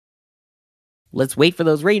Let's wait for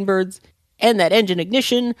those rainbirds, and that engine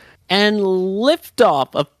ignition, and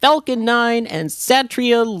liftoff of Falcon 9 and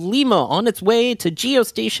Satelit Lima on its way to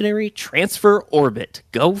geostationary transfer orbit.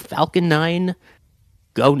 Go Falcon 9,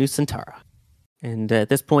 go Nusantara. And at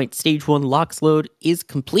this point, stage 1 LOX load is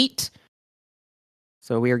complete.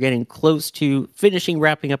 So we are getting close to finishing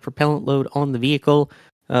wrapping up propellant load on the vehicle.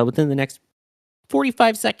 Within the next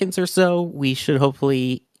 45 seconds or so, we should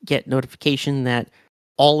hopefully get notification that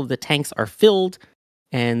all of the tanks are filled,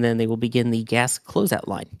 and then they will begin the gas closeout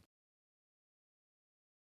line.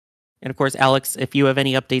 And of course, Alex, if you have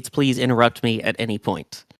any updates, please interrupt me at any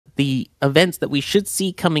point. The events that we should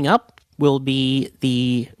see coming up will be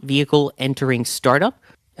the vehicle entering startup,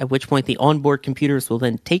 at which point the onboard computers will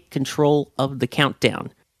then take control of the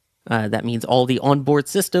countdown. That means all the onboard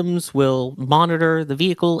systems will monitor the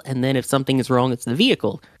vehicle, and then if something is wrong, it's the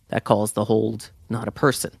vehicle that calls the hold, not a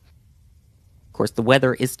person. Of course, the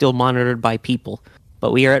weather is still monitored by people,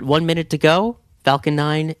 but we are at 1 minute to go. Falcon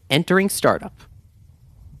 9 entering startup.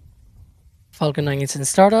 Falcon 9 is in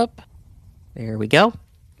startup. There we go.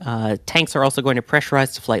 Tanks are also going to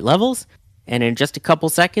pressurize to flight levels, and in just a couple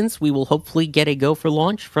seconds, we will hopefully get a go for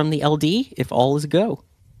launch from the LD if all is go.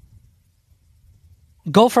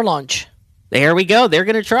 Go for launch. There we go. They're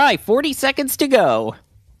going to try. 40 seconds to go.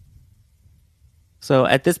 So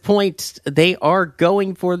at this point, they are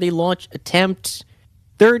going for the launch attempt.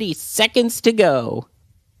 30 seconds to go.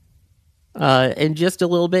 In just a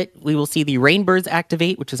little bit, we will see the Rainbirds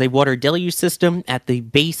activate, which is a water deluge system at the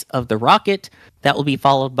base of the rocket. That will be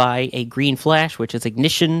followed by a green flash, which is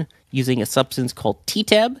ignition using a substance called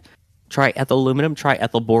TTAB, triethylaluminum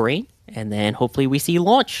triethylborane, and then hopefully we see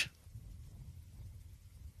launch.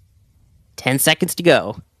 10 seconds to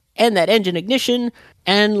go. And that engine ignition,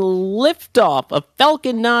 and liftoff of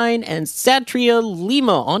Falcon 9 and Satelit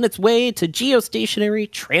Lima on its way to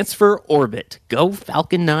geostationary transfer orbit. Go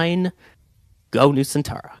Falcon 9, go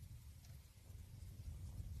Nusantara.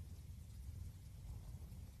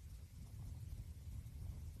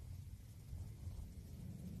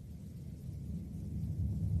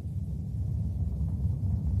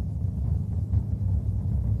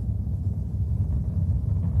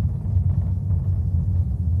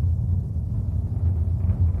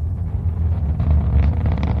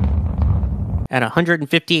 At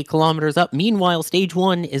 158 kilometers up. Meanwhile, stage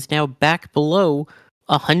 1 is now back below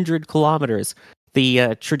 100 kilometers.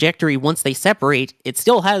 The trajectory, once they separate, it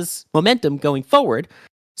still has momentum going forward.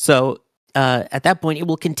 So at that point, it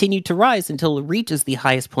will continue to rise until it reaches the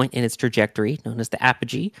highest point in its trajectory, known as the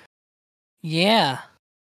apogee. Yeah.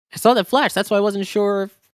 I saw that flash. That's why I wasn't sure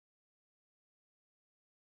if...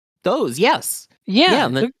 Those, yes. Yeah,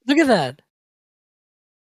 look at that.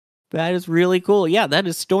 That is really cool. Yeah, that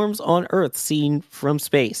is storms on Earth seen from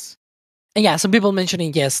space. And yeah, some people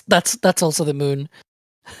mentioning, yes, that's also the moon.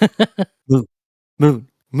 Moon.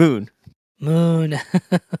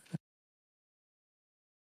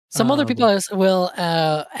 Some other people as well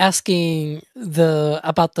asking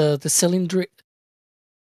about the